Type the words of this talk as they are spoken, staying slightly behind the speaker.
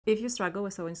If you struggle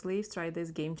with sewing sleeves, try this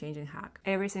game-changing hack.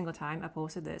 Every single time I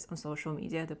posted this on social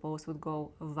media, the post would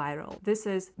go viral. This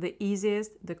is the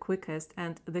easiest, the quickest,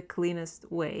 and the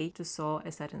cleanest way to sew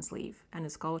a satin sleeve, and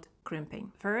it's called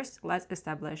crimping. First, let's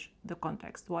establish the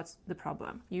context. What's the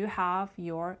problem? You have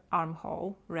your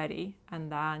armhole ready,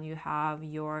 and then you have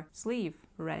your sleeve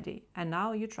ready. And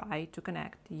now you try to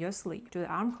connect your sleeve to the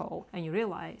armhole, and you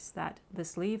realize that the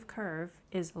sleeve curve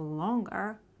is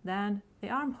longer than the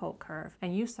armhole curve,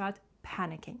 and you start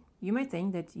panicking. You may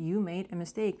think that you made a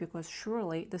mistake because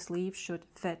surely the sleeve should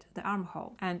fit the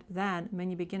armhole. And then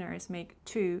many beginners make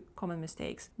two common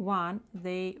mistakes. One,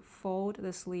 they fold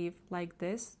the sleeve like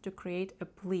this to create a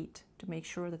pleat to make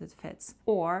sure that it fits.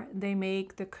 Or they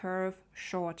make the curve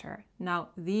shorter. Now,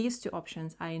 these two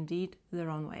options are indeed the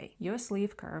wrong way. Your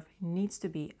sleeve curve needs to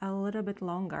be a little bit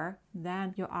longer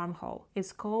than your armhole.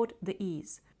 It's called the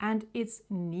ease, and it's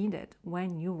needed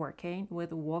when you're working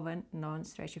with woven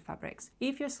non-stretchy fabrics.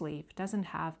 If your sleeve doesn't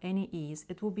have any ease,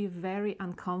 it will be very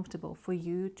uncomfortable for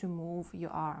you to move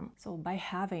your arm. So by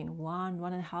having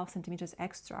 1.5 centimeters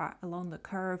extra along the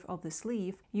curve of the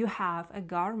sleeve, you have a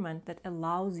garment that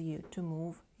allows you to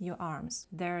move your arms.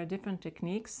 There are different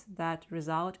techniques that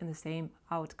result in the same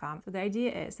outcome. So the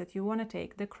idea is that you want to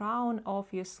take the crown of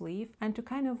your sleeve and to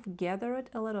kind of gather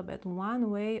it a little bit one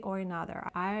way or another,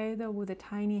 either with the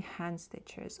tiny hand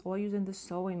stitches or using the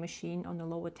sewing machine on the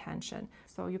lower tension.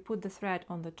 So you put the thread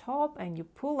on the top and you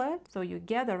pull it, so you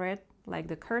gather it like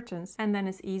the curtains, and then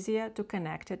it's easier to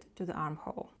connect it to the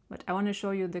armhole. But I want to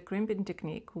show you the crimping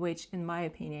technique, which in my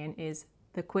opinion is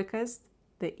the quickest,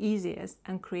 the easiest,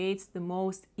 and creates the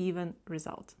most even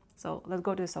result. So let's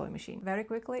go to the sewing machine. Very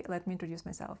quickly, let me introduce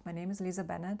myself. My name is Lisa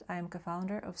Bennett. I am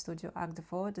co-founder of Studio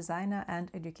Arkdefo, designer and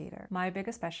educator. My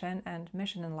biggest passion and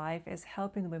mission in life is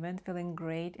helping women feeling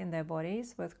great in their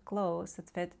bodies with clothes that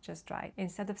fit just right.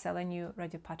 Instead of selling you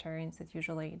ready patterns that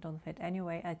usually don't fit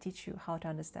anyway, I teach you how to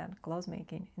understand clothes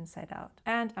making inside out.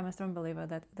 And I'm a strong believer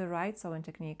that the right sewing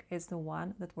technique is the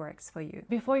one that works for you.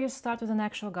 Before you start with an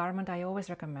actual garment, I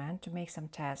always recommend to make some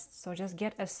tests. So just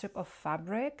get a strip of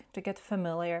fabric to get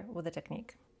familiar with the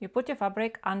technique. You put your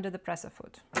fabric under the presser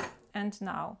foot, and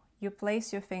now you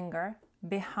place your finger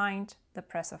behind the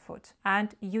presser foot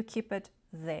and you keep it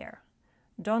there.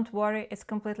 Don't worry, it's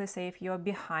completely safe. You're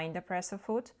behind the presser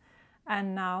foot,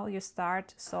 and now you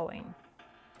start sewing.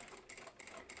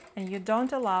 And you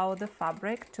don't allow the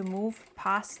fabric to move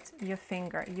past your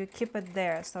finger. You keep it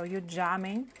there, so you're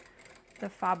jamming the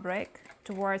fabric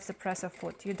towards the presser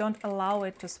foot. You don't allow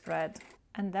it to spread.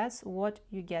 And that's what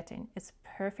you're getting. It's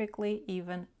perfectly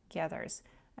even gathers.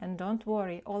 And don't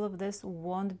worry, all of this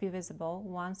won't be visible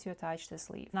once you attach the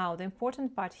sleeve. Now, the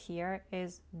important part here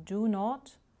is do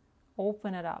not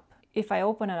open it up. If I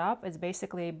open it up, it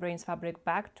basically brings fabric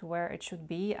back to where it should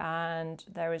be, and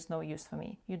there is no use for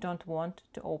me. You don't want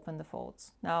to open the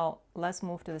folds. Now, let's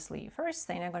move to the sleeve. First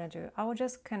thing I'm going to do, I will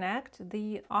just connect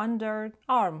the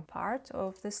underarm part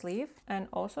of the sleeve, and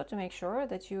also to make sure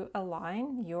that you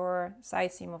align your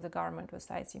side seam of the garment with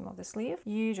side seam of the sleeve.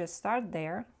 You just start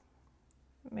there,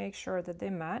 make sure that they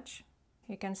match.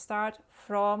 You can start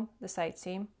from the side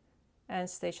seam and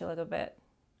stitch a little bit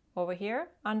over here,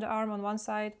 underarm on one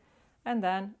side, and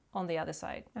then on the other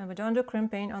side. And we don't do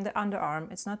crimping on the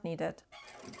underarm, it's not needed.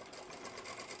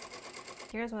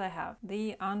 Here's what I have.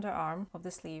 The underarm of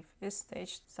the sleeve is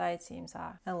stitched, side seams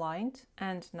are aligned,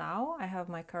 and now I have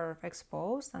my curve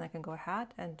exposed, and I can go ahead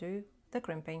and do the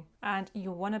crimping. And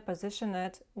you want to position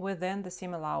it within the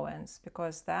seam allowance,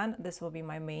 because then this will be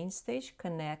my main stitch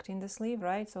connecting the sleeve,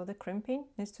 right? So the crimping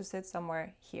needs to sit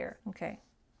somewhere here. Okay,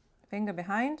 finger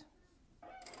behind,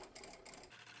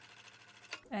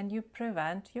 and you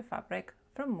prevent your fabric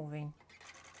from moving.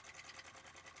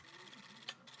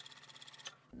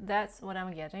 That's what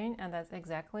I'm getting, and that's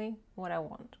exactly what I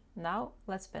want. Now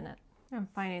let's pin it. I'm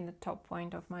finding the top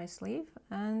point of my sleeve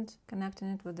and connecting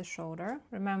it with the shoulder.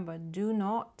 Remember, do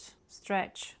not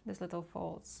stretch these little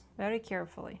folds, very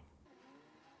carefully.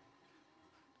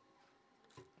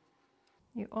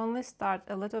 You only start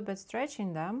a little bit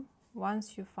stretching them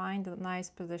once you find a nice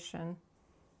position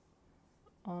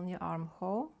on your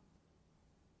armhole.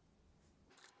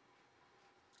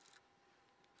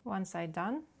 One side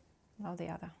done, now the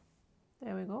other.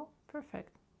 There we go,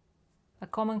 perfect. A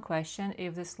common question,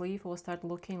 if the sleeve will start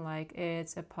looking like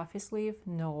it's a puffy sleeve.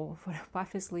 No, for a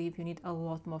puffy sleeve you need a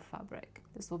lot more fabric.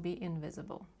 This will be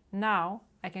invisible. Now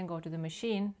I can go to the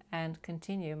machine and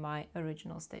continue my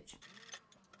original stitch.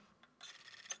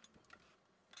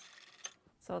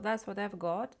 So that's what I've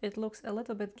got. It looks a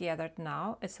little bit gathered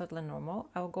now. It's totally normal.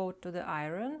 I'll go to the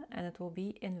iron and it will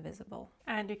be invisible.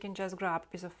 And you can just grab a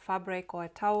piece of fabric or a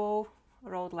towel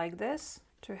rod like this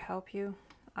to help you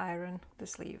iron the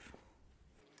sleeve.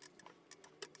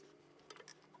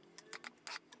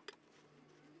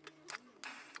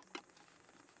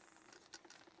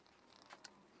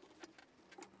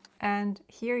 And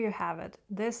here you have it.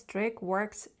 This trick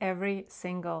works every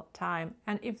single time.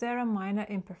 And if there are minor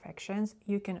imperfections,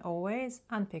 you can always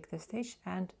unpick the stitch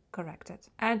and correct it.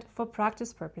 And for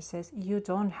practice purposes, you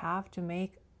don't have to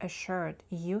make a shirt.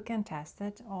 You can test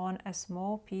it on a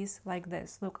small piece like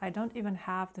this. Look, I don't even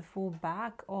have the full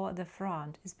back or the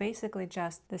front. It's basically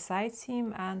just the side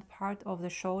seam and part of the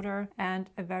shoulder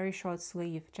and a very short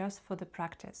sleeve, just for the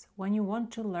practice. When you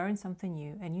want to learn something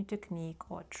new, a new technique,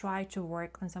 or try to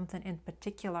work on something in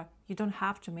particular, you don't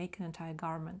have to make an entire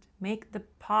garment. Make the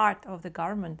part of the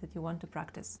garment that you want to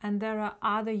practice. And there are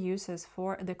other uses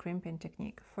for the crimping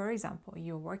technique. For example,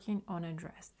 you're working on a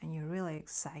dress and you're really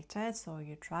excited, so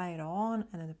you try it on,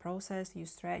 and in the process you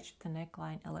stretch the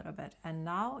neckline a little bit. And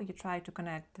now you try to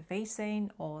connect the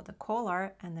facing or the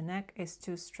collar and the neck is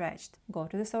too stretched. Go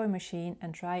to the sewing machine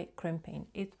and try crimping.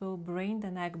 It will bring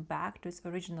the neck back to its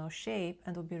original shape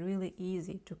and will be really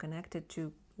easy to connect it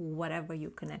to whatever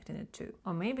you're connecting it to.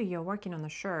 Or maybe you're working on a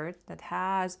shirt that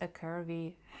has a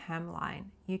curvy hemline.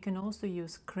 You can also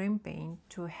use crimping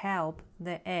to help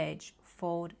the edge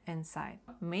fold inside.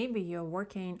 Maybe you're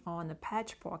working on a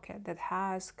patch pocket that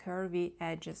has curvy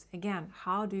edges. Again,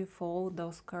 how do you fold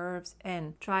those curves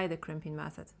in? Try the crimping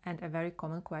method. And a very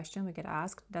common question we get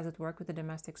asked, does it work with a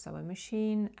domestic sewing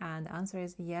machine? And the answer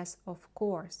is yes, of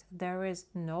course. There is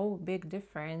no big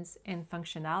difference in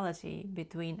functionality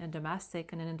between a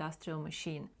domestic and an industrial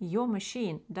machine. Your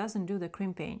machine doesn't do the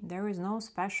crimping. There is no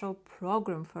special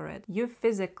program for it. You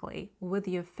physically, with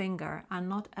your finger, are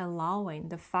not allowing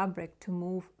the fabric to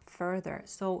move further.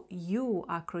 So you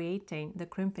are creating the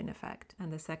crimping effect.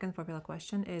 And the second popular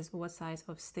question is, what size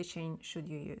of stitching should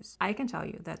you use? I can tell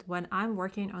you that when I'm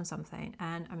working on something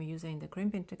and I'm using the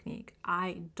crimping technique,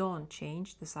 I don't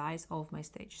change the size of my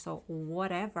stitch. So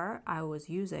whatever I was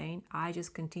using, I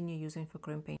just continue using for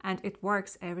crimping. And it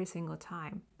works every single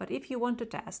time. But if you want to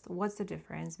test what's the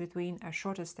difference between a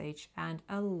shorter stitch and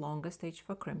a longer stitch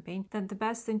for crimping, then the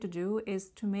best thing to do is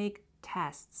to make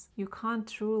tests. You can't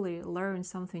truly learn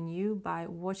something new by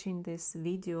watching this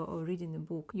video or reading the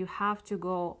book. You have to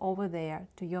go over there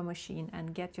to your machine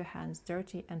and get your hands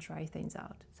dirty and try things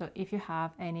out. So if you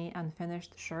have any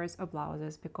unfinished shirts or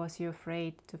blouses because you're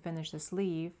afraid to finish the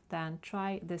sleeve, then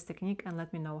try this technique and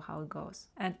let me know how it goes.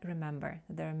 And remember,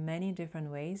 there are many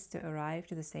different ways to arrive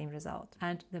to the same result.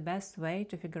 And the best way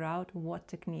to figure out what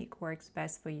technique works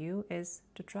best for you is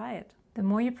to try it. The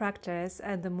more you practice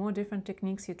and the more different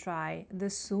techniques you try, the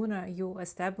sooner you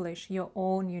establish your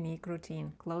own unique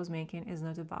routine. Clothes making is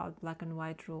not about black and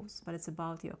white rules, but it's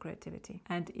about your creativity.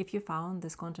 And if you found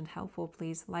this content helpful,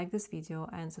 please like this video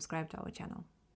and subscribe to our channel.